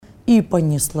И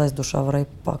понеслась душа в рай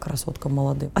по красоткам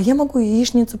молодым. А я могу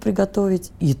яичницу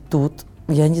приготовить. И тут,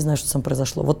 я не знаю, что с ним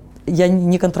произошло. Вот я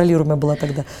неконтролируемая была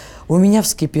тогда. У меня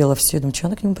вскипело все. Я думаю, что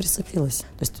она к нему прицепилась?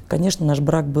 То есть, конечно, наш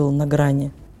брак был на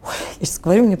грани. Ой, я сейчас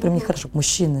говорю, мне прям нехорошо.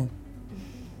 Мужчины,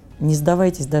 не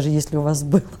сдавайтесь, даже если у вас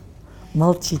было.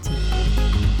 Молчите.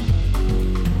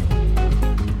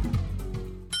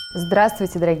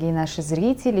 Здравствуйте, дорогие наши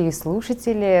зрители и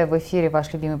слушатели. В эфире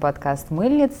ваш любимый подкаст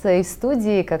 «Мыльница». И в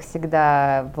студии, как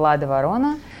всегда, Влада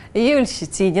Ворона и Юлия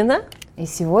Щетинина. И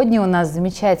сегодня у нас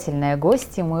замечательная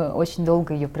гостья. Мы очень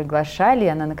долго ее приглашали, и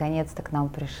она наконец-то к нам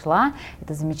пришла.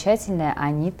 Это замечательная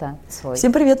Анита Цой.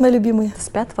 Всем привет, мои любимые. С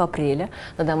 5 апреля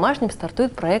на Домашнем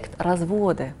стартует проект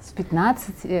 «Разводы». С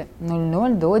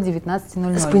 15:00 до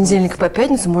 19:00. С понедельника по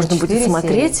пятницу можно будет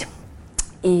смотреть. Серии.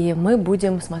 И мы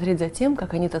будем смотреть за тем,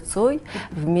 как Анита Цой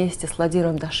вместе с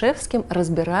Владимиром Дашевским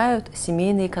разбирают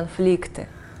семейные конфликты.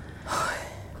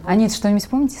 Анит, что-нибудь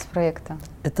помните из проекта?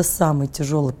 Это самый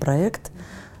тяжелый проект,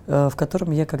 в котором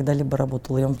я когда-либо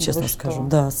работала, я вам честно скажу.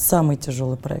 Да, самый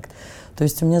тяжелый проект. То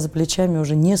есть у меня за плечами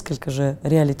уже несколько же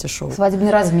реалити-шоу.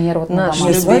 «Свадебный размер». Вот наш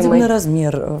 «Свадебный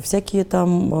размер», всякие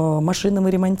там машины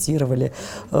мы ремонтировали,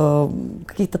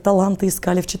 какие-то таланты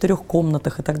искали в 4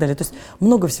 комнатах и так далее. То есть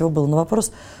много всего было. Но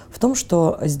вопрос в том,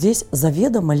 что здесь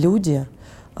заведомо люди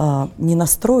не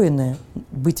настроены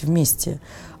быть вместе.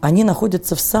 Они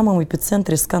находятся в самом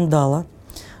эпицентре скандала,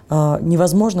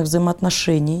 невозможных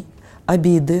взаимоотношений,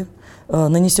 обиды,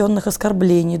 нанесенных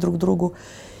оскорблений друг другу.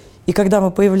 И когда мы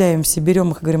появляемся,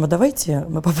 берем их и говорим, а давайте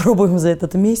мы попробуем за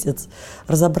этот месяц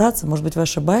разобраться, может быть, вы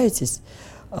ошибаетесь.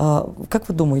 Как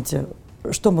вы думаете,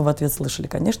 что мы в ответ слышали?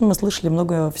 Конечно, мы слышали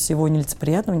много всего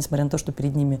нелицеприятного, несмотря на то, что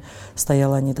перед ними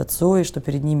стояла Анита Цой, что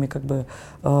перед ними как бы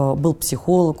был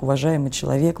психолог, уважаемый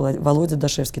человек, Володя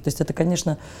Дашевский. То есть это,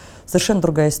 конечно, совершенно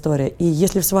другая история. И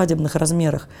если в свадебных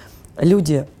размерах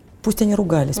люди, пусть они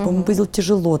ругались, по-моему, было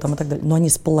тяжело там и так далее, но они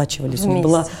сплачивались. У них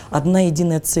была одна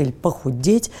единая цель –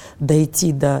 похудеть,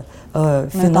 дойти до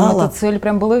финала. Эту цель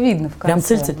прям было видно в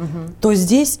конце. Прям цель. То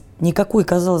здесь никакой,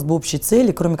 казалось бы, общей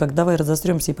цели, кроме как давай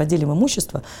разостремся и поделим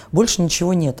имущество, больше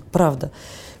ничего нет, правда.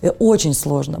 Очень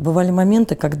сложно. Бывали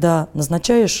моменты, когда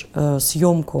назначаешь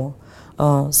съемку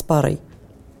с парой.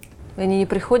 Они не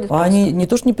приходят? Они не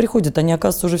то, что не приходят, они,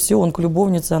 оказывается, уже все, он к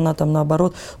любовнице, она там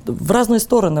наоборот, в разные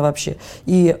стороны вообще.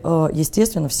 И,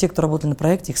 естественно, все, кто работали на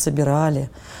проекте, их собирали,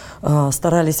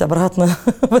 старались обратно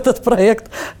в этот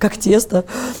проект, как тесто,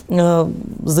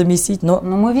 замесить, но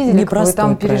мы видели, как вы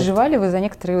там проект. переживали, вы за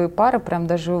некоторые пары, прям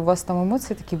даже у вас там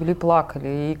эмоции такие были,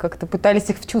 плакали, и как-то пытались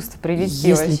их в чувство привести.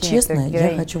 Если честно,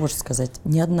 я хочу вот что сказать,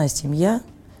 ни одна семья,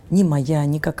 ни моя,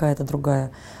 ни какая-то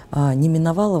другая, не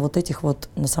миновала вот этих вот,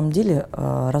 на самом деле,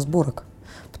 разборок.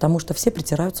 Потому что все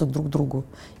притираются друг к другу.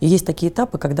 И есть такие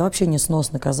этапы, когда вообще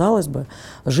несносно, казалось бы,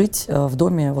 жить в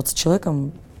доме вот с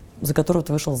человеком, за которого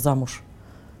ты вышел замуж.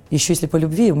 Еще если по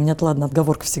любви, у меня, ладно,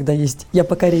 отговорка всегда есть, я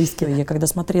по-корейски. Я когда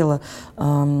смотрела,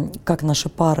 как наши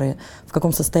пары, в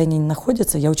каком состоянии они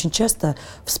находятся, я очень часто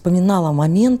вспоминала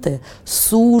моменты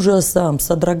с ужасом, с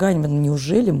содроганием.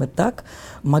 Неужели мы так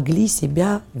могли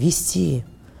себя вести?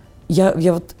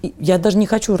 Я даже не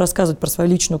хочу рассказывать про свою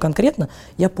личную конкретно.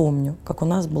 Я помню, как у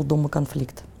нас был дома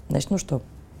конфликт. Значит,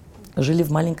 жили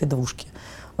в маленькой двушке.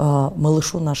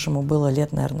 Малышу нашему было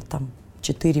лет, наверное, там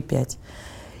 4-5.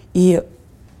 И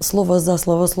слово за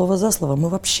слово, мы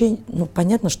вообще,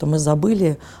 понятно, что мы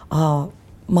забыли о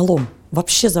малом,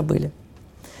 вообще забыли.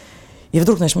 И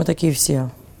вдруг, значит, мы такие все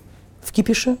в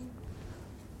кипише,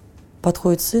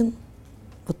 подходит сын,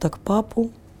 вот так папу,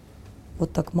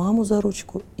 вот так маму за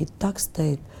ручку, и так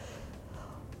стоит.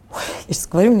 Ой, я сейчас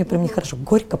говорю, мне прям нехорошо,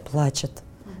 горько плачет.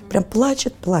 Прям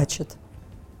плачет.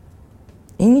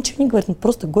 И ничего не говорит,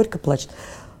 просто горько плачет.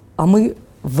 А мы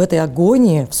в этой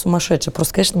агонии, в сумасшедшей,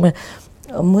 просто, конечно,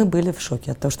 мы были в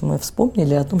шоке от того, что мы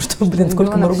вспомнили о том, что,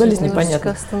 сколько мы ругались,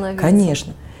 непонятно.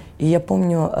 Конечно. И я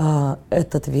помню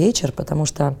этот вечер, потому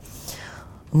что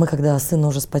мы, когда сына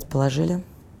уже спать положили,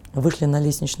 вышли на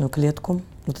лестничную клетку,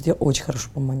 вот это я очень хорошо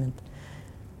помню момент,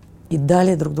 и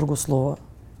дали друг другу слово,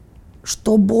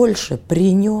 что больше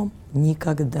при нем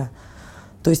никогда.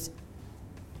 То есть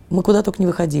мы куда только не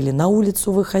выходили, на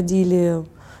улицу выходили,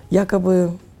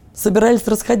 якобы собирались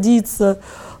расходиться,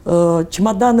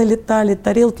 чемоданы летали,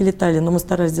 тарелки летали, но мы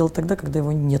старались делать тогда, когда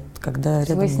его нет, когда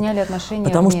рядом. Вы сняли отношения.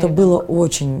 Потому что было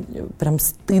очень прям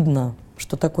стыдно,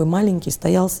 что такой маленький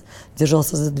стоял,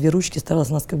 держался за 2 ручки,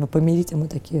 старался нас как бы помирить, а мы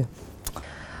такие.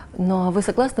 Ну а вы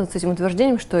согласны с этим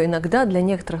утверждением, что иногда для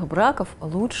некоторых браков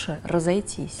лучше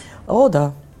разойтись? О,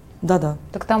 да. Да-да.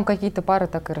 Так там какие-то пары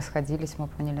так и расходились, мы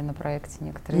поняли, на проекте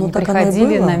некоторые. Ну, не так оно и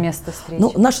приходили было. на место встречи.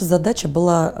 Ну, наша задача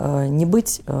была не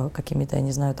быть какими-то, я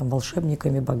не знаю, там,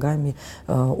 волшебниками, богами,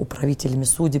 управителями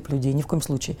судеб людей, ни в коем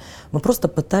случае. Мы просто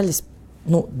пытались,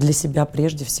 ну, для себя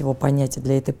прежде всего понять, и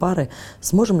для этой пары,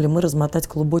 сможем ли мы размотать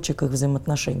клубочек их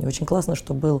взаимоотношений. Очень классно,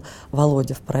 что был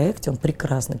Володя в проекте, он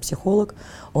прекрасный психолог,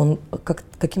 он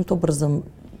каким-то образом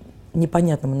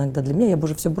непонятным иногда для меня, я бы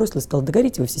уже все бросила и сказала, да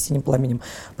горите вы все синим пламенем,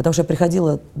 потому что я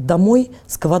приходила домой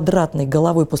с квадратной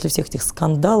головой после всех этих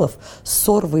скандалов,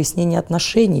 ссор, выяснения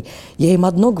отношений. Я им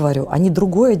одно говорю, они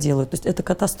другое делают, то есть это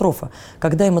катастрофа.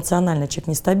 Когда эмоционально человек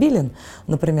нестабилен,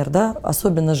 например, да,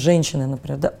 особенно с женщиной,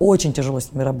 например, да, очень тяжело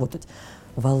с ними работать.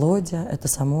 Володя — это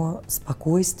само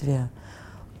спокойствие,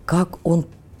 как он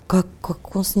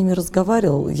с ними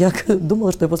разговаривал. Я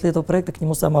думала, что я после этого проекта к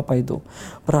нему сама пойду.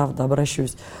 Правда,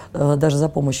 обращусь даже за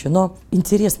помощью. Но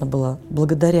интересно было,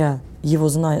 благодаря его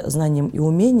знаниям и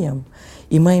умениям,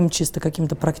 и моим чисто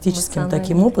каким-то практическим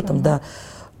таким опытом, да,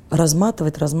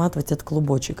 разматывать этот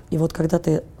клубочек. И вот когда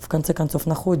ты в конце концов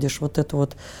находишь вот эту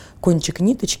вот кончик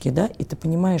ниточки, да, и ты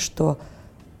понимаешь, что,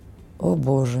 о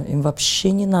боже, им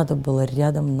вообще не надо было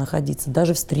рядом находиться,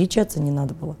 даже встречаться не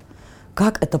надо было.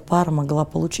 Как эта пара могла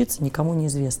получиться, никому не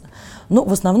известно. Но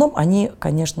в основном они,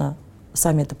 конечно,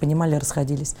 сами это понимали,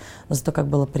 расходились. Но зато как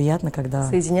было приятно, когда...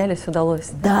 Соединялись, удалось.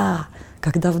 Да,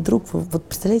 когда вдруг, вот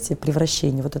представляете,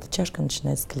 превращение, вот эта чашка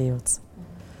начинает склеиваться.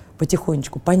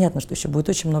 Потихонечку. Понятно, что еще будет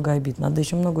очень много обид, надо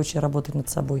еще много очень работать над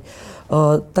собой.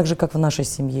 Так же, как в нашей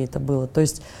семье это было. То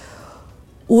есть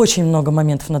очень много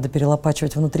моментов надо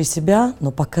перелопачивать внутри себя,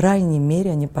 но, по крайней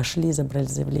мере, они пошли и забрали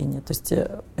заявление. То есть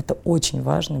это очень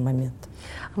важный момент.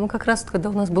 Мы как раз, когда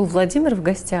у нас был Владимир в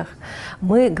гостях,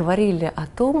 мы говорили о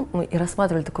том и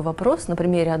рассматривали такой вопрос на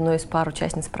примере одной из пар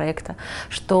участниц проекта,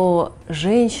 что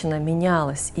женщина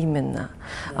менялась именно.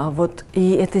 Вот,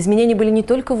 и это изменения были не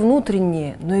только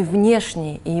внутренние, но и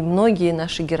внешние. И многие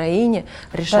наши героини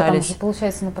решались... Да, там же,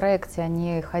 получается, на проекте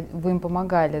вы им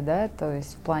помогали, да? То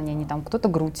есть в плане они там кто-то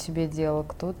грудь себе делал,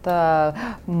 кто-то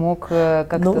мог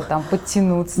как-то там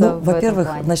подтянуться. Во-первых,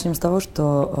 начнем с того,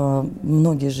 что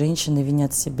многие женщины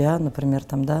винят себя, например,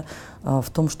 там, да, в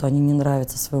том, что они не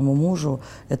нравятся своему мужу.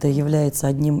 Это является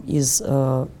одним из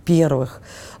первых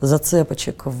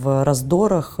зацепочек в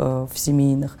раздорах в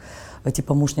семейных.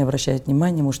 Типа муж не обращает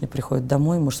внимания, муж не приходит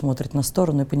домой, муж смотрит на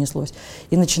сторону, и понеслось.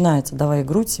 И начинается, давай я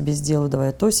грудь себе сделаю, давай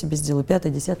я то себе сделаю,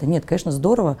 5-е, 10-е. Нет, конечно,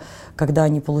 здорово, когда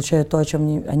они получают то, о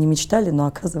чем они мечтали, но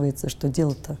оказывается, что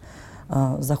дело-то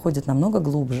заходит намного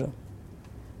глубже.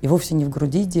 И вовсе не в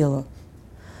груди дело.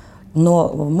 Но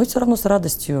мы все равно с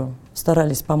радостью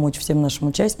старались помочь всем нашим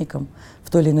участникам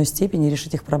в той или иной степени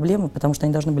решить их проблемы, потому что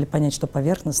они должны были понять, что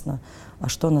поверхностно, а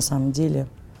что на самом деле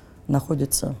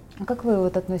находится. А как вы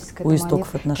вот относитесь к этому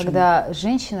истоков отношений? Когда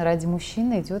женщина ради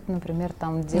мужчины идет, например,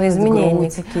 там делать изменения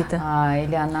грудь, какие-то.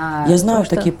 Или она... Я знаю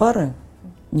такие пары,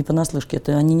 не понаслышке,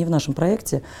 это они не в нашем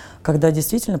проекте, когда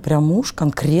действительно прям муж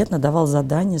конкретно давал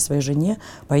задание своей жене: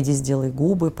 пойди сделай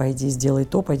губы, пойди сделай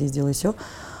то, пойди сделай все.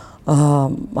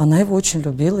 Она его очень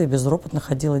любила и безропотно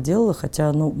ходила, делала,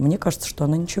 хотя, мне кажется, что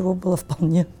она ничего была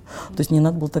вполне. То есть не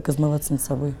надо было так измываться над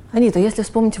собой. Анита, если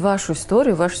вспомнить вашу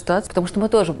историю, вашу ситуацию, потому что мы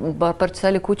тоже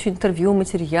прочитали кучу интервью,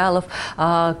 материалов.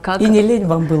 И не лень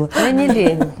вам было? Не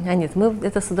лень, Анит, мы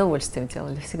это с удовольствием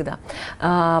делали всегда.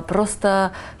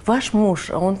 Просто ваш муж,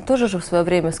 он тоже же в свое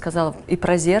время сказал и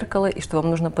про зеркало, и что вам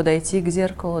нужно подойти к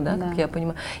зеркалу, да, как я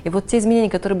понимаю. И вот те изменения,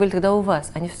 которые были тогда у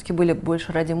вас, они все-таки были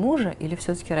больше ради мужа или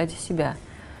все-таки ради себя?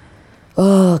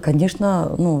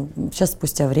 Конечно, сейчас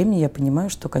спустя время я понимаю,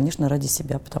 что, конечно, ради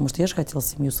себя, потому что я же хотела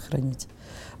семью сохранить,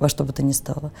 во что бы то ни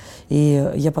стало.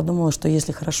 И я подумала, что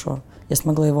если хорошо, я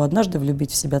смогла его однажды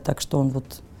влюбить в себя так, что он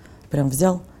вот прям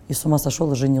взял и с ума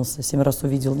сошел и женился, 7 раз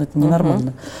увидел, это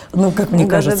ненормально. Как мне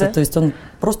кажется, то есть он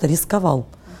просто рисковал,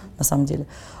 на самом деле.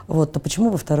 Вот, то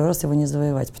почему бы второй раз его не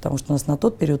завоевать? Потому что у нас на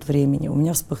тот период времени у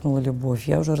меня вспыхнула любовь,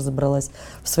 я уже разобралась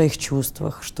в своих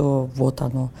чувствах, что вот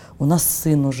оно, у нас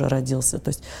сын уже родился. То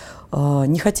есть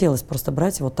не хотелось просто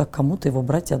брать его так, кому-то его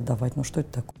брать и отдавать. Что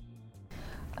это такое?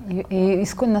 И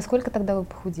насколько тогда вы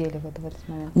похудели в этот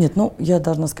момент? Нет, я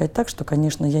должна сказать так, что,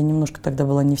 конечно, я немножко тогда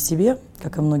была не в себе,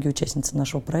 как и многие участницы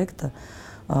нашего проекта,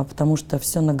 потому что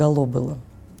все наголо было.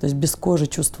 То есть без кожи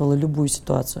чувствовала любую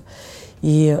ситуацию.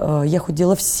 И я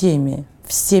худела всеми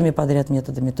подряд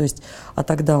методами. То есть, а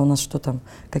тогда у нас что там,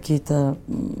 какие-то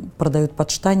продают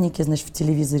подштанники, значит, в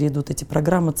телевизоре идут эти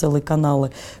программы, целые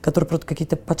каналы, которые продают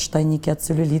какие-то подштанники от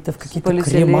целлюлитов, какие-то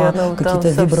крема, какие-то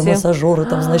вибромассажеры,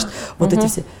 там, значит, вот эти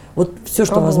все. Вот все,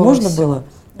 что возможно было,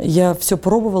 Я все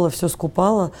пробовала, все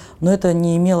скупала, но это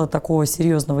не имело такого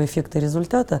серьезного эффекта и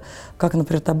результата, как,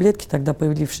 например, таблетки, тогда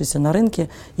появившиеся на рынке.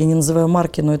 Я не называю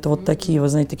марки, но это вот такие, вы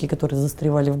знаете, такие, которые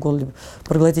застревали в горле.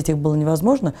 Проглотить их было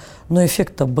невозможно, но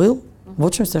эффект-то был.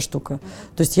 Вот в чем вся штука.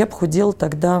 То есть я похудела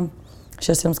тогда,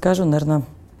 сейчас я вам скажу, наверное,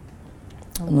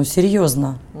 ну,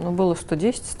 серьезно. Ну, было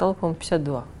 110, стало, по-моему,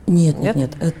 52.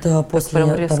 Нет, это после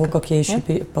прям резко. того, как я еще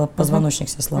позвоночник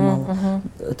себе сломала.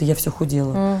 Это я все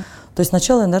худела. То есть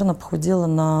сначала я, наверное, похудела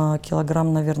на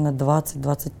килограмм, наверное,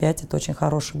 20-25. Это очень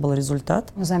хороший был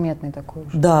результат. Заметный такой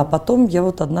уже. Да, потом я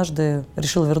вот однажды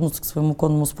решила вернуться к своему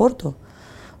конному спорту.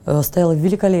 Стояла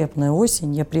великолепная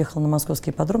осень. Я приехала на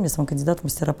московский ипподром. Я сам кандидат в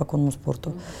мастера по конному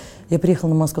спорту. Я приехала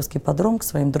на московский ипподром к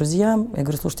своим друзьям. Я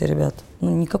говорю, слушайте, ребят,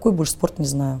 ну никакой больше спорт не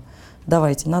знаю.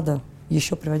 Давайте, надо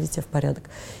еще приводить себя в порядок.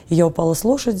 И я упала с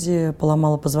лошади,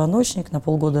 поломала позвоночник, на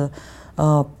полгода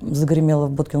загремела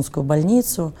в Боткинскую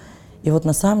больницу. И вот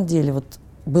на самом деле вот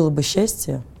было бы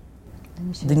счастье,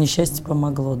 да несчастье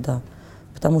помогло, да.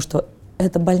 Потому что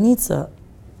эта больница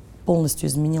полностью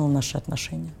изменила наши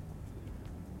отношения.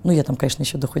 Ну, я там, конечно,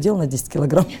 еще дохудела на 10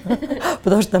 килограмм,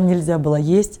 потому что там нельзя было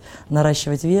есть,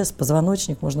 наращивать вес,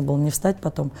 позвоночник, можно было не встать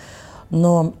потом.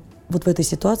 Но вот в этой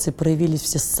ситуации проявились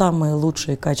все самые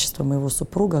лучшие качества моего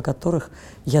супруга, о которых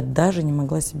я даже не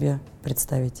могла себе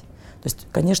представить. То есть,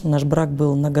 конечно, наш брак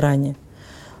был на грани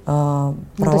провала.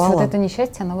 Ну, то есть вот это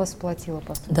несчастье, оно вас сплотило,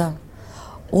 по сути. Да.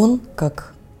 Он,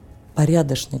 как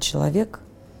порядочный человек,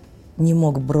 не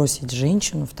мог бросить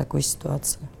женщину в такой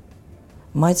ситуации.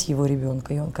 Мать его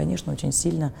ребенка. И он, конечно, очень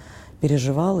сильно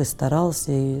переживал и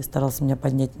старался меня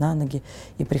поднять на ноги.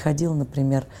 И приходил,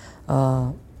 например,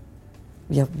 я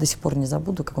до сих пор не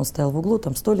забуду, как он стоял в углу,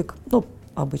 там столик, ну,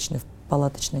 обычный,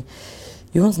 палаточный.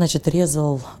 И он, значит,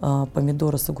 резал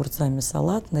помидоры с огурцами,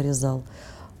 салат нарезал,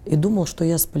 и думал, что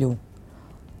я сплю.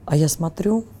 А я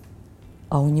смотрю,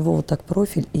 а у него вот так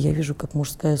профиль, и я вижу, как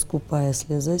мужская скупая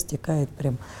слеза стекает,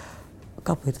 прям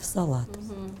капает в салат.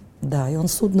 Да, и он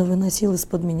судно выносил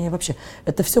из-под меня. И вообще,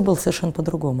 это все было совершенно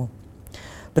по-другому.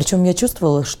 Причем я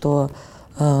чувствовала, что,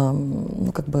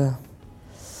 ну, как бы,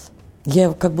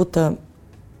 я как будто,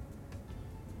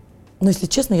 ну, если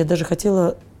честно, я даже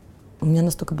хотела, у меня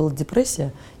настолько была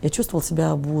депрессия, я чувствовала себя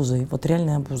обузой, вот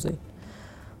реальной обузой.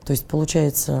 То есть,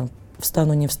 получается,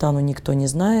 встану, не встану, никто не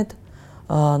знает,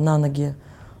 на ноги,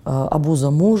 обуза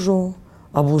мужу,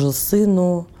 обуза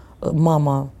сыну,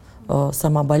 мама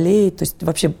сама болеет, то есть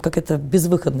вообще какая-то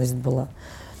безвыходность была.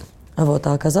 Вот.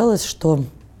 А оказалось, что,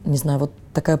 не знаю, вот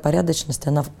такая порядочность,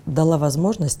 она дала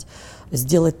возможность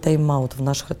сделать тайм-аут в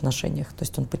наших отношениях. То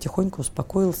есть он потихоньку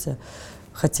успокоился,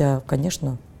 хотя,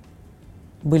 конечно,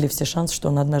 были все шансы, что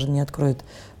он однажды не откроет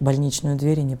больничную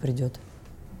дверь и не придет.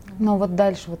 Но вот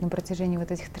дальше, вот на протяжении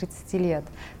вот этих 30 лет,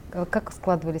 как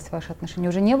складывались ваши отношения?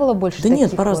 Уже не было больше таких? Да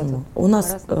нет, по-разному. Вот, у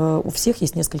нас у всех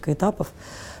есть несколько этапов.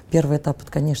 Первый этап, это,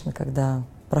 конечно, когда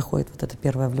проходит вот эта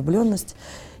первая влюбленность,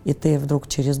 и ты вдруг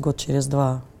через год, через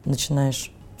два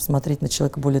начинаешь смотреть на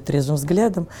человека более трезвым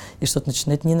взглядом, и что-то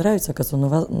начинает не нравиться,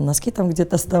 оказывается, он носки там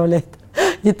где-то оставляет,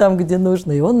 не там, где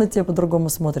нужно, и он на тебя по-другому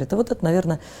смотрит. И вот это,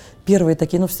 наверное, первые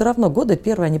такие, но все равно годы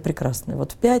первые, они прекрасные.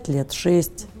 Вот в 5 лет,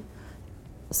 6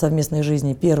 совместной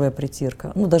жизни первая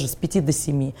притирка, ну даже с 5 до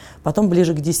 7. Потом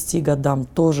ближе к 10 годам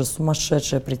тоже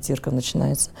сумасшедшая притирка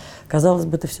начинается. Казалось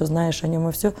бы, ты все знаешь о нем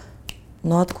и все,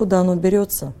 но откуда оно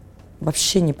берется,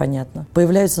 вообще непонятно.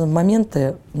 Появляются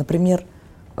моменты, например,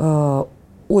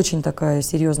 очень такая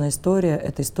серьезная история,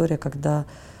 это история, когда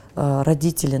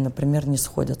родители, например, не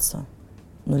сходятся,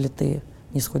 ну или ты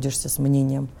не сходишься с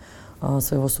мнением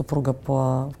своего супруга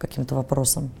по каким-то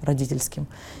вопросам родительским.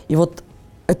 И вот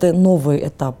это новый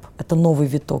этап, это новый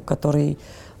виток, который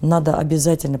надо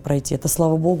обязательно пройти. Это,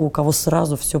 слава богу, у кого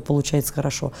сразу все получается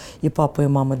хорошо. И папа, и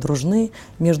мама дружны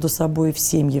между собой, в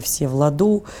семье все в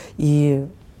ладу, и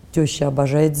теща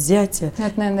обожает зятя. Ну,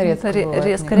 это, наверное, редко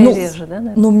бывает. Скорее реже, да?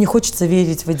 Наверное? Ну, мне хочется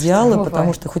верить в идеалы, Что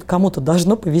потому что хоть кому-то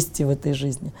должно повезти в этой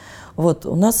жизни. Вот,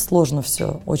 у нас сложно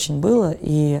все очень было,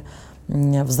 и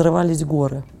взрывались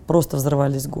горы. Просто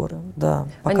взрывались горы, да.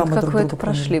 Пока мы как вы это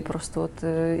прошли? Просто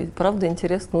вот, правда,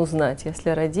 интересно узнать, если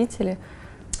родители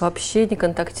вообще не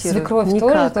контактируют. Свекровь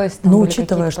никак. тоже, то есть там Ну, были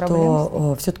учитывая, что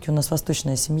что все-таки у нас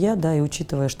восточная семья, да, и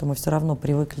учитывая, что мы все равно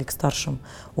привыкли к старшим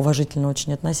уважительно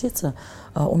очень относиться,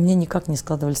 у меня никак не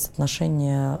складывались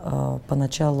отношения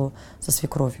поначалу со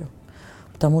свекровью.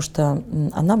 Потому что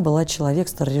она была человек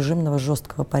старорежимного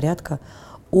жесткого порядка,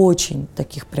 очень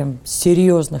таких прям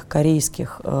серьезных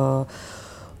корейских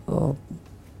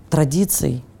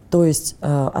традиций. То есть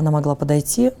она могла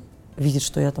подойти, видеть,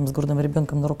 что я там с грудным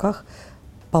ребенком на руках,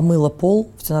 помыла пол,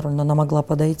 все нормально, но она могла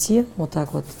подойти вот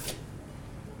так вот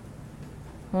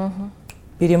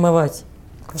перемывать.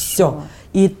 Все.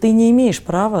 И ты не имеешь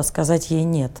права сказать ей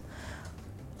нет.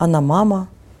 Она мама,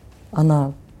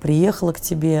 она приехала к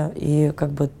тебе, и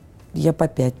как бы я по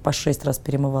 5, по 6 раз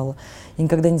перемывала. И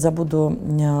никогда не забуду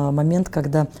момент,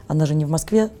 когда она же не в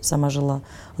Москве сама жила,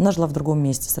 она жила в другом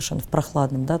месте совершенно, в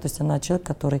прохладном, да, то есть она человек,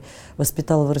 который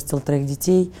воспитал, вырастил 3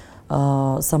 детей,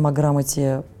 сама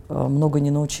грамоте много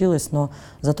не научилась, но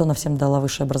зато она всем дала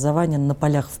высшее образование, на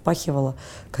полях впахивала,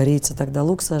 корейцы тогда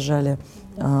лук сажали,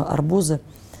 арбузы.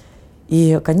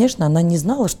 И, конечно, она не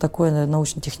знала, что такое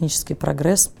научно-технический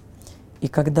прогресс. И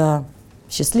когда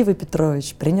счастливый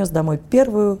Петрович принес домой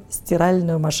первую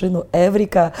стиральную машину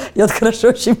 «Эврика», я вот хорошо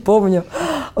очень помню,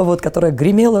 вот, которая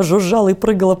гремела, жужжала и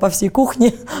прыгала по всей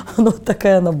кухне, ну,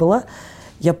 такая она была.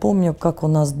 Я помню, как у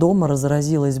нас дома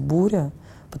разразилась буря,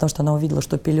 потому что она увидела,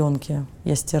 что пеленки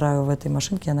я стираю в этой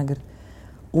машинке, и она говорит: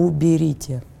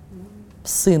 уберите,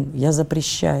 сын, я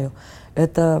запрещаю,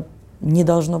 это не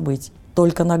должно быть.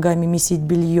 Только ногами месить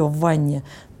белье в ванне,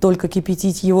 только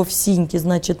кипятить его в синьке,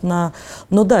 значит, на...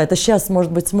 Ну да, это сейчас,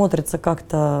 может быть, смотрится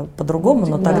как-то по-другому,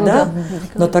 но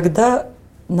тогда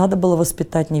надо было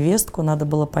воспитать невестку, надо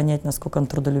было понять, насколько она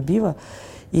трудолюбива.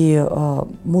 И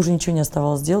мужу ничего не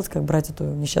оставалось делать, как брать эту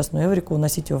несчастную Эврику,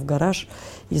 уносить ее в гараж.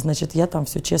 И, значит, я там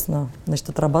все честно, значит,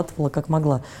 отрабатывала, как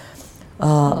могла.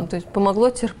 То есть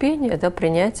помогло терпение, да,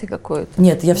 принятие какое-то?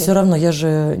 Нет, я все равно, я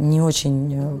же не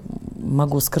очень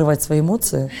могу скрывать свои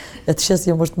эмоции. Это сейчас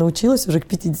я, может, научилась уже к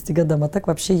 50 годам, а так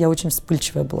вообще я очень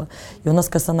вспыльчивая была. И у нас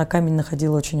коса на камень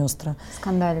находила очень остро.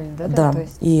 Скандалили, да? Да, то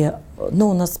есть... и, ну,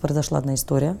 у нас произошла одна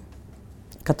история,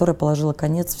 которая положила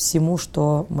конец всему,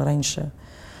 что мы раньше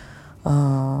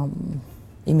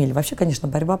имели. Вообще, конечно,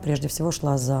 борьба прежде всего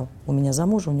шла у меня за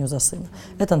мужа, у нее за сына.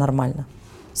 Это нормально.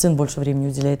 Сын больше времени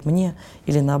уделяет мне,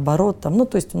 или наоборот. Там, ну,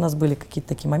 то есть у нас были какие-то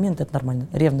такие моменты, это нормально,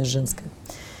 ревность женская.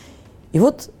 И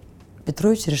вот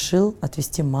Петрович решил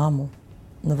отвезти маму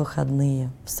на выходные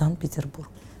в Санкт-Петербург.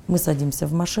 Мы садимся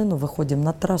в машину, выходим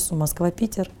на трассу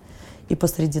Москва-Питер, и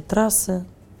посреди трассы,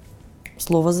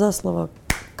 слово за слово,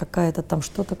 какая-то там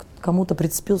что-то, кому-то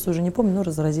прицепился, уже не помню, но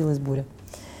разразилась буря.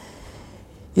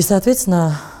 И,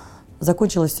 соответственно,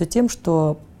 закончилось все тем,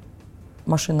 что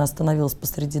машина остановилась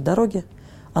посреди дороги,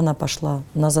 она пошла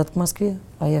назад к Москве,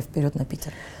 а я вперед на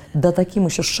Питер. Да таким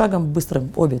еще шагом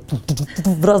быстрым, обе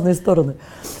в разные стороны.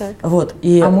 Так. Вот,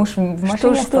 и... А муж в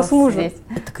машине что с мужем? здесь?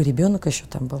 Так и ребенок еще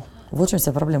там был. Вот в чем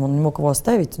вся проблема. Он не мог его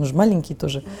оставить, он же маленький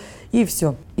тоже. И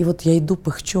все. И вот я иду,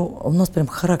 пыхчу. У нас прям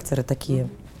характеры такие,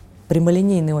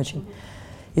 прямолинейные очень.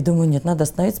 И думаю, нет, надо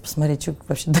остановиться, посмотреть, что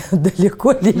вообще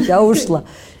далеко ли я ушла.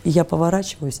 И я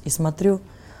поворачиваюсь и смотрю.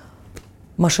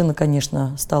 Машина,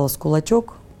 конечно, стала с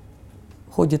кулачок.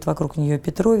 Ходит вокруг нее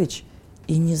Петрович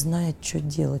и не знает, что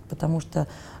делать, потому что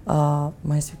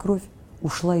моя свекровь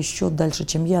ушла еще дальше,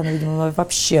 чем я. Она, видимо,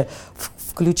 вообще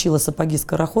включила сапоги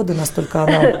скорохода, настолько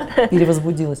она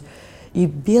перевозбудилась. И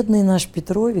бедный наш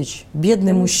Петрович,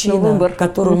 бедный мужчина,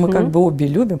 которого мы как бы обе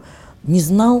любим, не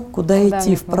знал, куда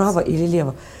идти, вправо или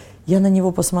лево. Я на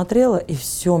него посмотрела, и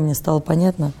все, мне стало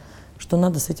понятно, что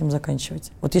надо с этим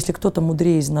заканчивать. Вот если кто-то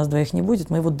мудрее из нас двоих не будет,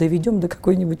 мы его доведем до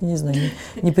какой-нибудь, не знаю,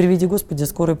 не приведи Господи,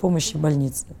 скорой помощи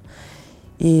больницы.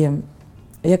 И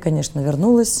я, конечно,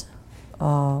 вернулась,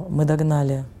 мы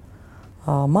догнали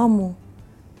маму,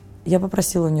 я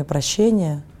попросила у нее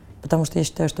прощения, потому что я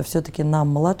считаю, что все-таки нам,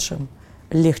 младшим,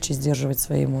 легче сдерживать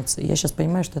свои эмоции. Я сейчас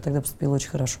понимаю, что я тогда поступила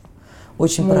очень хорошо,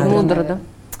 очень правильно. Мудро, да?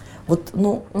 Вот,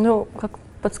 ну, как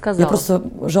подсказала. Я просто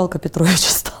жалко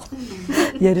Петровича стала.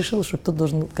 Я решила, что кто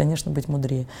должен, конечно, быть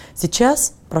мудрее.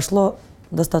 Сейчас прошло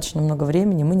достаточно много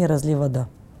времени, мы не разлили вода.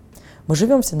 Мы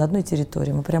живем все на одной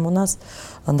территории. Мы прямо у нас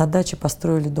на даче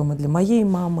построили дом и для моей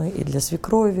мамы, и для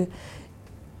свекрови.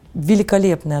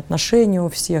 Великолепные отношения у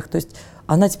всех. То есть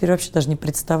она теперь вообще даже не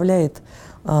представляет,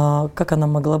 как она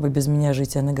могла бы без меня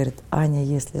жить. И она говорит: Аня,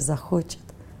 если захочет,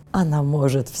 она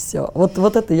может все. Вот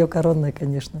это ее коронная,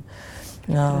 конечно,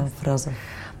 фраза.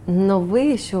 Но вы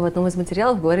еще в одном из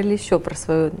материалов говорили еще про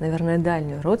свою, наверное,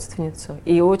 дальнюю родственницу.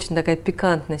 И очень такая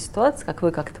пикантная ситуация, как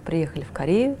вы как-то приехали в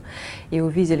Корею и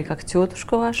увидели, как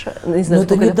тетушка ваша... Не знаю, но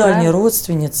это не дальняя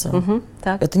родственница.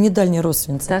 Так. Это не дальняя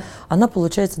родственница. Так. Она,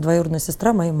 получается, двоюродная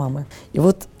сестра моей мамы. И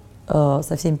вот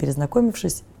со всеми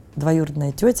перезнакомившись,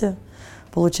 двоюродная тетя,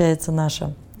 получается,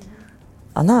 наша,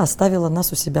 она оставила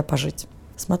нас у себя пожить.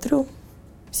 Смотрю,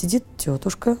 сидит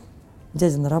тетушка,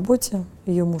 дядя на работе,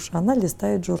 ее муж, она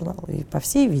листает журналы. И по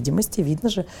всей видимости видно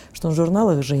же, что в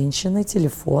журналах женщины,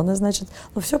 телефоны, значит,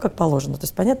 ну все как положено. То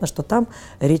есть понятно, что там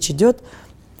речь идет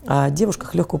о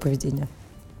девушках легкого поведения,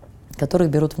 которых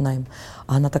берут в найм.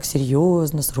 А она так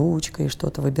серьезно, с ручкой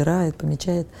что-то выбирает,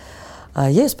 помечает. А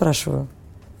я ее спрашиваю: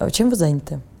 чем вы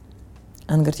заняты?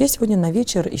 Она говорит, я сегодня на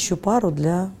вечер ищу пару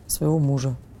для своего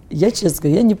мужа. Я, честно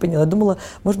говоря, я не поняла. Думала,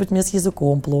 может быть, у меня с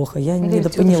языком плохо, я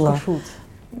недопоняла.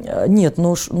 Нет,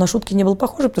 но на шутки не было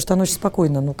похоже, потому что она очень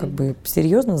спокойно, ну, как бы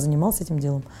серьезно занималась этим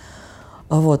делом.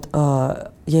 Вот,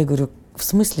 я ей говорю, в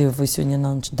смысле вы сегодня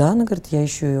на ночь? Да, она говорит, я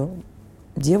ищу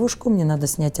девушку, мне надо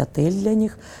снять отель для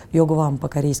них. Йогвам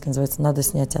по-корейски называется, надо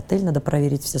снять отель, надо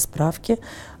проверить все справки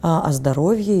о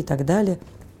здоровье и так далее.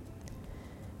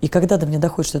 И когда до меня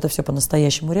доходит, что это все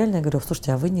по-настоящему реально, я говорю,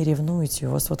 слушайте, а вы не ревнуете,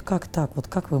 у вас вот как так, вот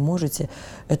как вы можете?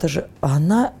 Это же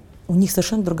у них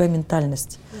совершенно другая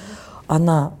ментальность.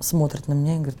 Она смотрит на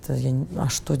меня и говорит, а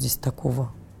что здесь такого?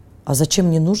 А зачем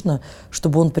мне нужно,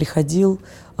 чтобы он приходил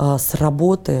с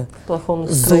работы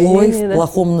злой, в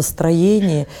плохом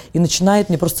настроении и начинает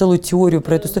мне просто целую теорию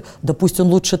про эту историю. Да пусть он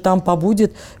лучше там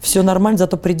побудет, все нормально,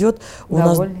 зато придет.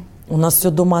 У нас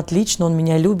все дома отлично, он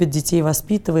меня любит, детей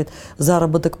воспитывает,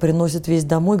 заработок приносит весь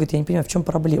домой. Говорит, я не понимаю, в чем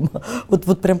проблема.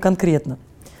 Вот прям конкретно.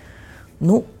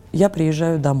 Ну, я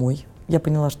приезжаю домой. Я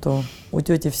поняла, что у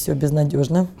тети все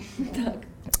безнадежно.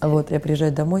 Вот, я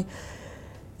приезжаю домой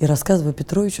и рассказываю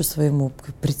Петровичу своему,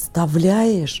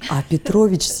 представляешь, а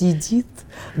Петрович сидит,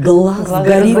 глаз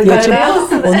горит.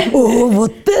 Он,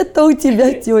 вот это у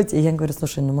тебя тетя. И я говорю,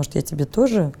 слушай, ну может я тебе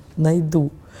тоже найду?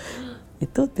 И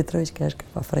тут Петрович, конечно, как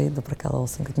по Фрейду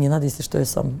прокололся. Он говорит, не надо, если что, я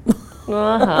сам.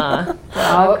 Ага.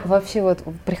 А вообще вот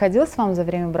приходилось вам за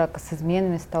время брака с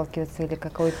изменами сталкиваться или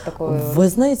какое-то такое? Вы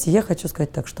знаете, я хочу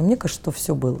сказать так, что мне кажется, что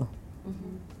все было.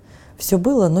 Все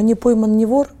было, но не пойман не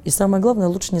вор. И самое главное,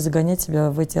 лучше не загонять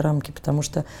себя в эти рамки, потому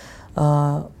что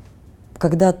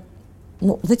когда,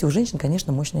 ну, знаете, у женщин,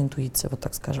 конечно, мощная интуиция, вот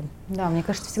так скажем. Да, мне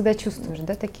кажется, всегда чувствуешь,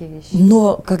 да, такие вещи.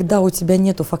 Но когда у тебя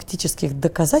нету фактических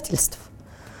доказательств,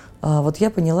 вот я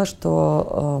поняла,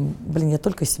 что, я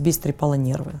только себе истрепала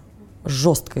нервы,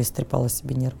 жестко истрепала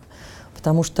себе нервы,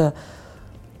 потому что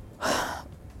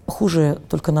хуже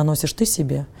только наносишь ты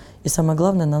себе, и самое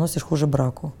главное, наносишь хуже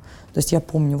браку. То есть я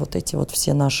помню вот эти вот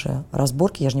все наши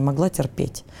разборки, я же не могла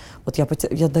терпеть. Вот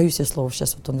я даю себе слово,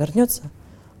 сейчас вот он вернется,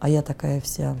 а я такая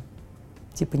вся,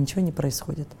 типа ничего не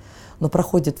происходит. Но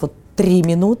проходит вот 3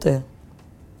 минуты,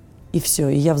 и все,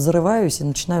 и я взрываюсь и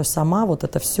начинаю сама вот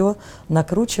это все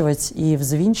накручивать и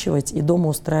взвинчивать, и дома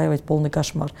устраивать полный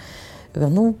кошмар.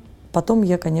 Ну, потом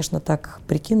я, конечно, так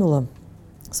прикинула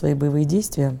свои боевые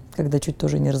действия, когда чуть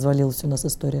тоже не развалилась у нас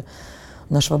история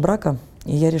нашего брака,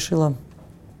 и я решила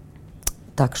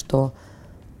так, что,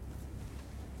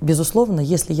 безусловно,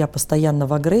 если я постоянно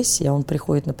в агрессии, а он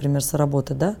приходит, например, с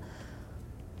работы, да,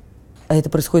 а это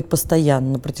происходит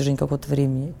постоянно на протяжении какого-то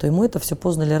времени, то ему это все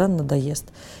поздно или рано надоест.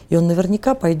 И он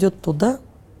наверняка пойдет туда,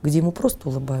 где ему просто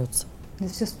улыбаются. Где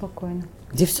все спокойно.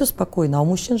 Где все спокойно. А у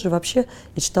мужчин же вообще,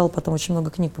 я читала потом очень много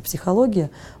книг по психологии,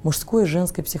 мужской и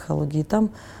женской психологии, и там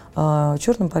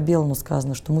черным по белому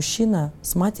сказано, что мужчина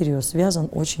с матерью связан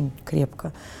очень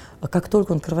крепко. Как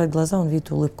только он открывает глаза, он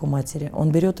видит улыбку матери.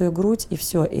 Он берет ее грудь, и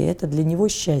все, и это для него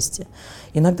счастье.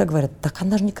 Иногда говорят, так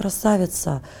она же не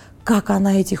красавица, как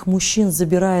она этих мужчин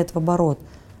забирает в оборот.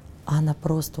 А она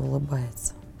просто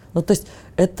улыбается. Ну, то есть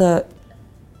это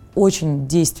очень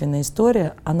действенная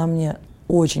история, она мне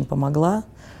очень помогла.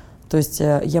 То есть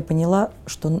я поняла,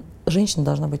 что женщина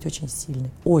должна быть очень сильной,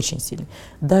 очень сильной.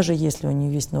 Даже если у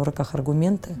нее есть на руках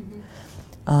аргументы,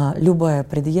 любая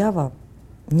предъява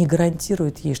не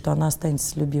гарантирует ей, что она останется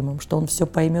с любимым, что он все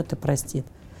поймет и простит.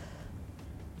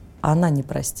 Она не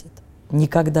простит.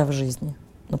 Никогда в жизни.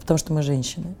 Ну, потому что мы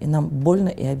женщины, и нам больно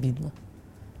и обидно.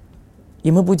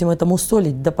 И мы будем это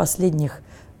мусолить до последних.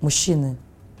 Мужчины,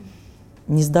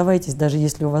 не сдавайтесь, даже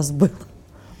если у вас было.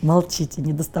 Молчите,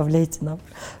 не доставляйте нам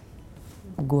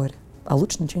горе. А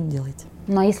лучше ничего не делайте.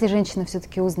 Ну, а если женщина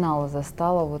все-таки узнала,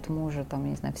 застала вот мужа, там,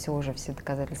 не знаю, все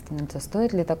доказательства, то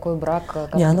стоит ли такой брак?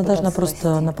 Не, она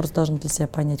просто должна для себя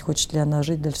понять, хочет ли она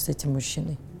жить дальше с этим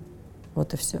мужчиной.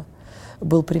 Вот и все.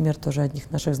 Был пример тоже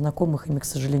одних наших знакомых, имя, к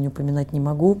сожалению, упоминать не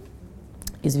могу,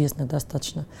 известная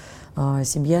достаточно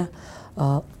семья,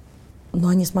 но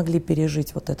они смогли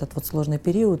пережить вот этот вот сложный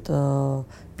период,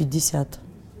 50.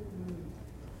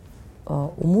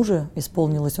 У мужа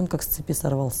исполнилось, он как с цепи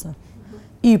сорвался.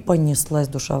 И понеслась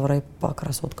душа в рай по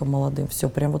красоткам молодым, все,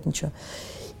 прям вот ничего.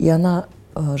 И она,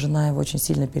 жена его очень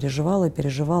сильно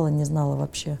переживала, не знала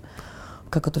вообще,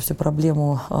 как эту всю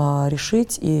проблему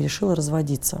решить, и решила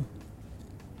разводиться.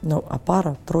 Ну, а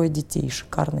пара, 3 детей,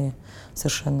 шикарные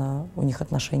совершенно у них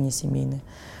отношения семейные.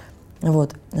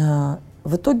 Вот.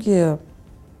 В итоге,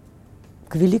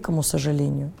 к великому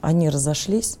сожалению, они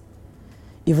разошлись,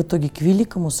 и в итоге, к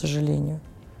великому сожалению,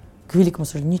 к великому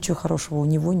сожалению, ничего хорошего у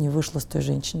него не вышло с той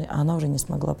женщиной, а она уже не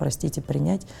смогла простить и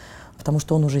принять, потому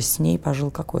что он уже с ней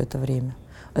пожил какое-то время.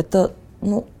 Это,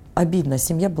 обидно,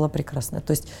 семья была прекрасная.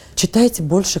 То есть читайте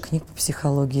больше книг по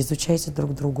психологии, изучайте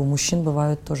друг друга. У мужчин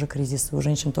бывают тоже кризисы, у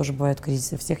женщин тоже бывают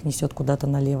кризисы, всех несет куда-то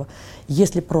налево.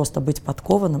 Если просто быть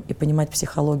подкованным и понимать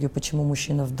психологию, почему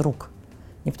мужчина вдруг,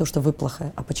 не потому что вы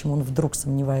плохая, а почему он вдруг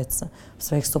сомневается в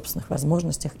своих собственных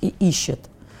возможностях и ищет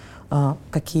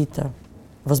какие-то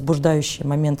возбуждающие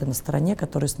моменты на стороне,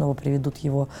 которые снова приведут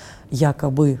его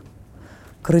якобы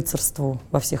к рыцарству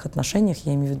во всех отношениях,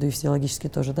 я имею в виду и физиологически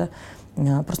тоже, да,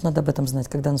 просто надо об этом знать,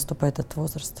 когда наступает этот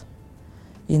возраст.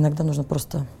 И иногда нужно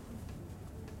просто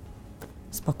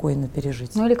спокойно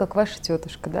пережить. Или как ваша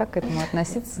тетушка, да, к этому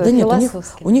относиться да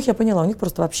философски. Нет, у них я поняла, у них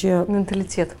просто вообще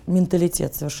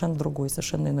менталитет совершенно другой,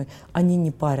 совершенно иной. Они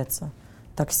не парятся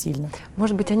так сильно.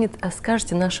 Может быть, Анита,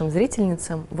 скажете нашим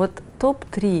зрительницам вот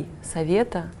топ-3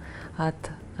 совета от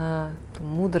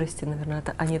мудрости, наверное,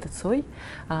 от Аниты Цой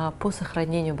по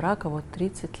сохранению брака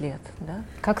 30 лет, да?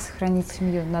 Как сохранить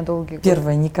семью на долгие годы?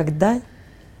 Первое, никогда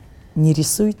не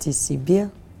рисуйте себе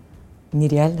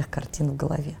нереальных картин в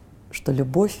голове, что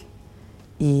любовь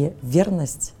и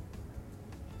верность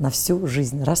на всю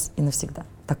жизнь, раз и навсегда.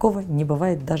 Такого не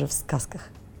бывает даже в сказках,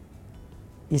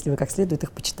 если вы как следует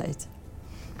их почитаете.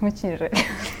 Очень жаль.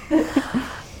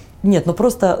 Нет,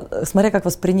 просто смотря как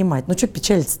воспринимать. Что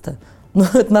печалиться-то?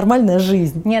 Это нормальная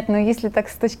жизнь. Нет, если так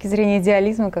с точки зрения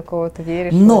идеализма какого-то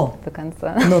веришь до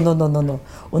конца. Но.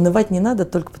 Унывать не надо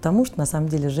только потому, что на самом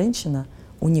деле женщина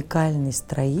уникальный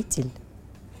строитель.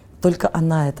 Только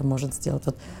она это может сделать.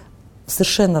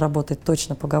 Совершенно работает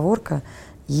точно поговорка: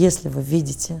 если вы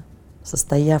видите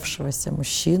состоявшегося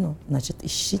мужчину, значит,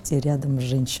 ищите рядом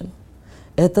женщину.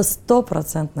 Это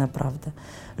 100% правда.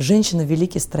 Женщина —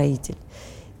 великий строитель.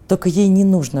 Только ей не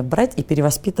нужно брать и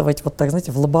перевоспитывать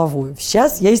в лобовую.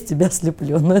 Сейчас я из тебя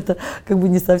слеплю. Это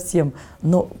не совсем.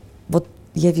 Но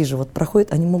я вижу,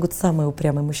 проходит, они могут, самые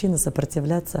упрямые мужчины,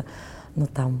 сопротивляться,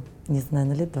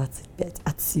 лет 25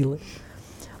 от силы.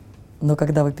 Но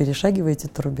когда вы перешагиваете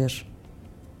этот рубеж,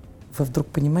 вы вдруг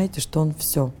понимаете, что он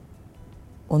все.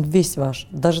 Он весь ваш.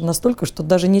 Даже настолько, что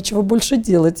даже нечего больше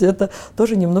делать. Это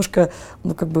тоже немножко,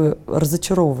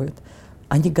 разочаровывает.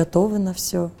 Они готовы на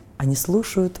все. Они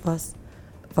слушают вас.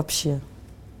 Вообще,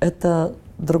 это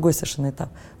другой совершенно этап.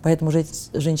 Поэтому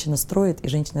женщина строит, и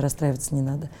женщине расстраиваться не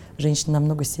надо. Женщина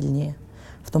намного сильнее.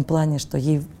 В том плане, что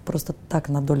ей просто так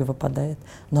на долю выпадает,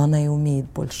 но она и умеет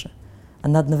больше.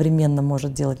 Она одновременно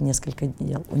может делать несколько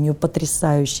дел. У нее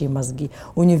потрясающие мозги,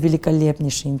 у нее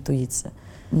великолепнейшая интуиция.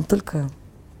 Но только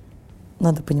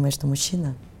надо понимать, что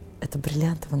мужчина — это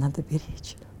бриллиант, его надо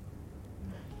беречь.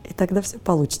 И тогда все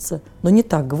получится. Но не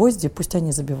так, гвозди пусть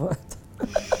они забивают.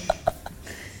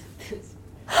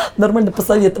 Нормально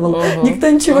посоветовал. Никто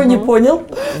ничего не понял.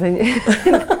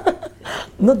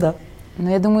 Да. Но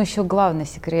я думаю, еще главный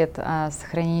секрет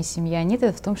сохранения семьи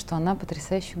Аниты в том, что она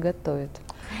потрясающе готовит.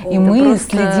 И мы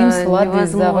следим с Владой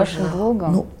за вашим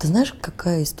блогом. Ты знаешь,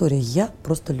 какая история? Я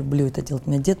просто люблю это делать. У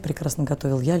меня дед прекрасно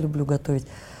готовил, я люблю готовить.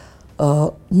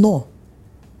 Но,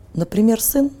 например,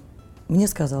 сын мне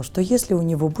сказал, что если у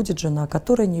него будет жена,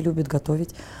 которая не любит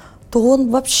готовить, то он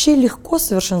вообще легко,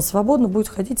 совершенно свободно будет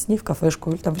ходить с ней в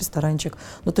кафешку или в ресторанчик.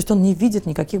 То есть он не видит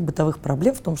никаких бытовых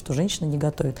проблем в том, что женщина не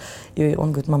готовит. И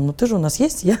он говорит: мам, ты же у нас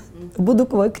есть, я буду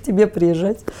к тебе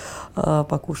приезжать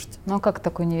покушать. А как к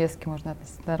такой невестке можно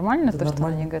относиться? Нормально, что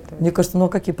она не готовит? Мне кажется,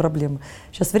 какие проблемы?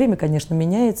 Сейчас время, конечно,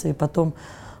 меняется, и потом,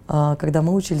 когда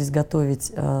мы учились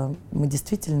готовить, мы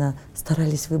действительно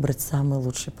старались выбрать самый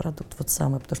лучший продукт,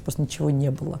 потому что просто ничего не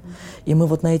было. И мы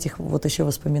на этих еще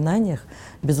воспоминаниях,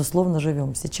 безусловно,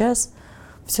 живем. Сейчас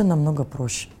все намного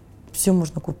проще. Все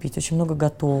можно купить, очень много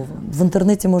готового. В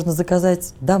интернете можно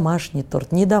заказать домашний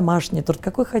торт, не домашний торт,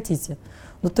 какой хотите.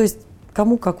 То есть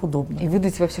кому как удобно. И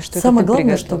выдать вообще, что самое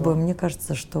это главное, мне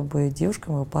кажется, чтобы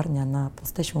девушка моего парня, она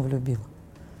по-настоящему влюбила.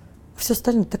 Все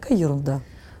остальное такая ерунда.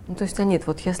 То есть, Анит,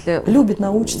 если... Любит,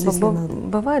 научится, если надо.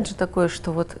 Бывает же такое,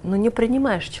 что не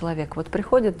принимаешь человека.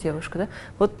 Приходит девушка,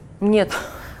 да? Нет.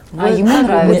 Ему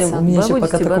нравится. У меня еще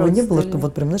пока такого не было, что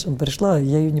он пришла,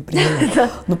 я ее не приняла.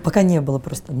 Пока не было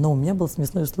просто. Но у меня был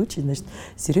смешной случай,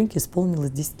 Сереньке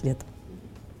исполнилось 10 лет.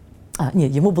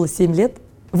 Ему было 7 лет,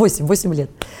 8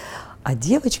 лет. А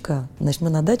девочка, мы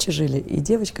на даче жили, и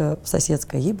девочка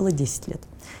соседская, ей было 10 лет.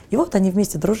 И они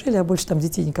вместе дружили, а больше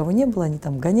детей никого не было, они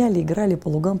гоняли, играли по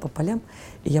лугам, по полям.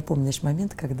 И я помню,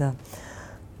 момент, когда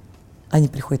они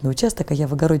приходят на участок, а я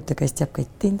в огороде такая с тяпкой,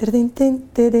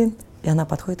 тын-тын-тын-тын-тын. И она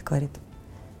подходит и говорит: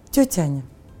 тетя Аня,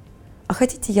 а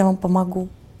хотите, я вам помогу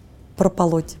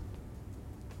прополоть?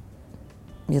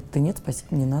 Я, да нет,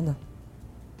 спасибо, не надо.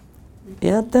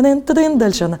 Я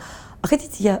дальше она, а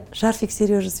хотите, я шарфик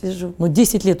Сереже свяжу?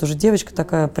 10 лет уже девочка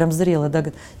такая, прям зрелая, да,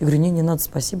 говорит. Я говорю, не надо,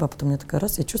 спасибо. А потом мне такая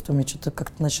раз, я чувствую, мне что-то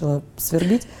как-то начало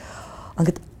свербить. Она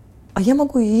говорит, а я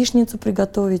могу яичницу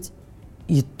приготовить.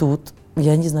 И тут,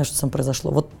 я не знаю, что там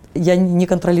произошло. Вот я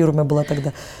неконтролируемая была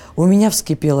тогда. У меня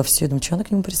вскипело все. Я думаю, что она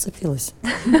к нему прицепилась?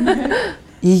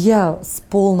 И я с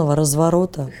полного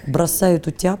разворота бросаю эту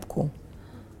тяпку.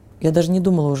 Я даже не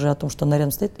думала уже о том, что она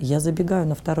рядом стоит. Я забегаю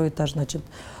на 2-й этаж, значит,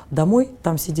 домой.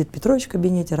 Там сидит Петрович в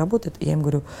кабинете, работает. И я им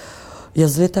говорю, я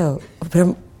залетаю,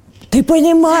 прям, ты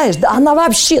понимаешь, да она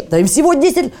вообще, да им всего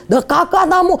 10 лет, да как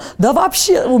она, да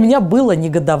вообще. У меня было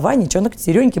негодование, что она к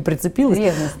Серёньке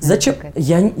прицепилась. Зачем?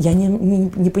 Я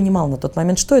не понимала на тот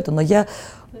момент, что это, но я,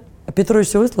 Петрович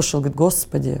все выслушал, говорит,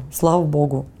 господи, слава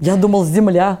богу. Я думал,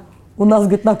 земля у нас,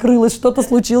 говорит, накрылась, что-то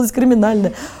случилось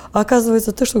криминальное. А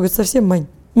оказывается, ты что, говорит, совсем мать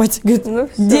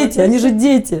говорит, дети, они же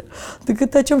дети. Ты,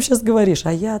 говорит, о чем сейчас говоришь?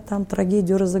 А я там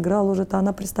трагедию разыграл уже-то,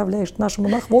 она, представляешь, нашему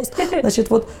на хвост. Значит,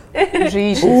 вот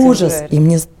ужас. И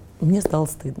мне стало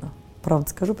стыдно. Правда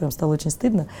скажу, прям стало очень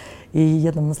стыдно. И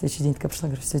я там на следующий день такая пришла,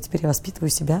 говорю, все, теперь я воспитываю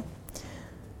себя.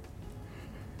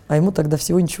 А ему тогда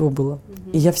всего ничего было.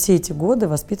 И я все эти годы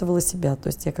воспитывала себя. То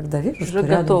есть я когда вижу, что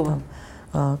рядом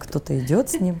там кто-то идет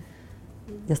с ним,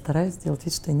 я стараюсь сделать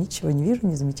вид, что я ничего не вижу,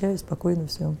 не замечаю, спокойно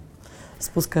все.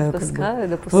 Спускаю,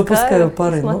 выпускаю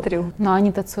пары. Смотрю. Ну,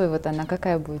 Анита Цой, вот она,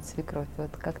 какая будет свекровь?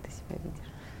 Вот как ты себя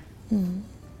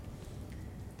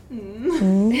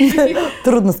видишь?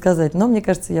 Трудно сказать, но мне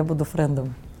кажется, я буду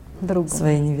френдом другом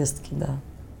своей невестки, да.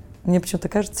 Мне почему-то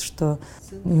кажется, что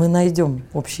мы найдем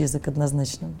общий язык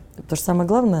однозначно. Потому что самое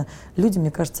главное, люди, мне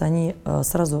кажется, они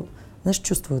сразу, знаешь,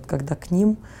 чувствуют, когда к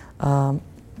ним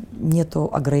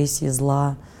нету агрессии,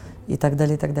 зла и так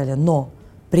далее, и так далее. Но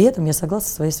при этом я согласна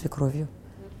со своей свекровью.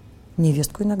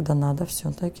 Невестку иногда надо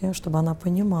все-таки, чтобы она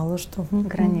понимала, что...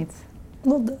 Границы.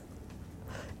 Ну да.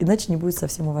 Иначе не будет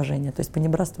совсем уважения. То есть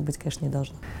понебратства быть, конечно, не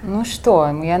должно. Ну что,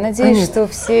 я надеюсь, что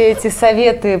все эти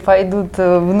советы пойдут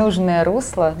в нужное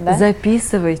русло. Да?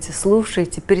 Записывайте,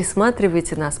 слушайте,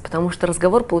 пересматривайте нас, потому что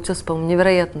разговор получился, по-моему,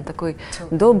 невероятно такой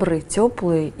добрый,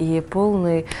 теплый и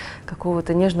полный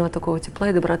какого-то нежного такого тепла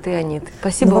и доброты Аниты.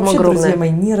 Спасибо вам огромное. Друзья мои,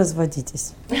 не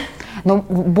разводитесь. Но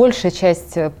большая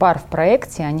часть пар в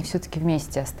проекте, они все-таки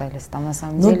вместе остались. Там на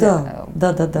самом деле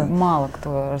мало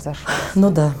кто разошелся.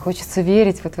 Ну да. Хочется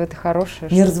верить вот в это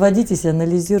хорошее. Не разводитесь,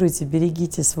 анализируйте,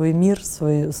 берегите свой мир,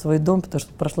 свой дом, потому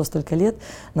что прошло столько лет.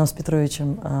 Нам с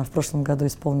Петровичем в прошлом году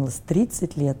исполнилось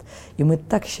 30 лет, и мы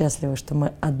так счастливы, что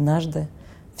мы однажды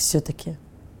все-таки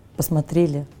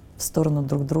посмотрели в сторону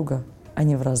друг друга, а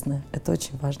не в разные. Это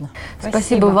очень важно.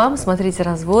 Спасибо вам. Смотрите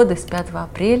 «Разводы» с 5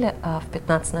 апреля в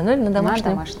 15:00 на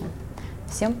Домашнем.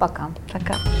 Всем пока.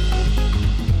 Пока.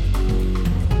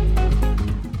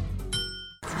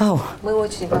 Мы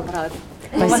очень вам рады.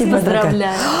 Спасибо,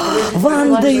 поздравляю.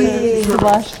 Ванды!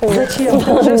 Зачем?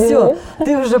 Уже все.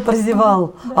 Ты уже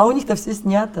прозевал. А у них-то все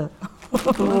снято.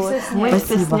 Мы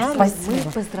Спасибо.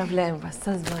 Мы поздравляем вас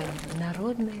со званием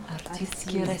народной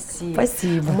артистки России.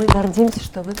 Спасибо. Мы гордимся,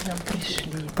 что вы к нам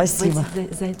пришли. Спасибо.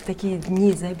 За такие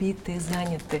дни забитые,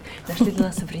 заняты, нашли для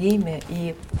нас время,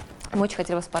 и мы очень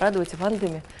хотели вас порадовать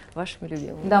вандами вашими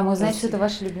любимыми. Да, мы знаем, что это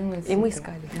ваши любимые цветы. И мы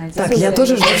искали. Так, я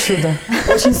тоже жду чуда.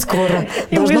 Очень скоро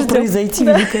должно произойти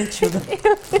великое чудо.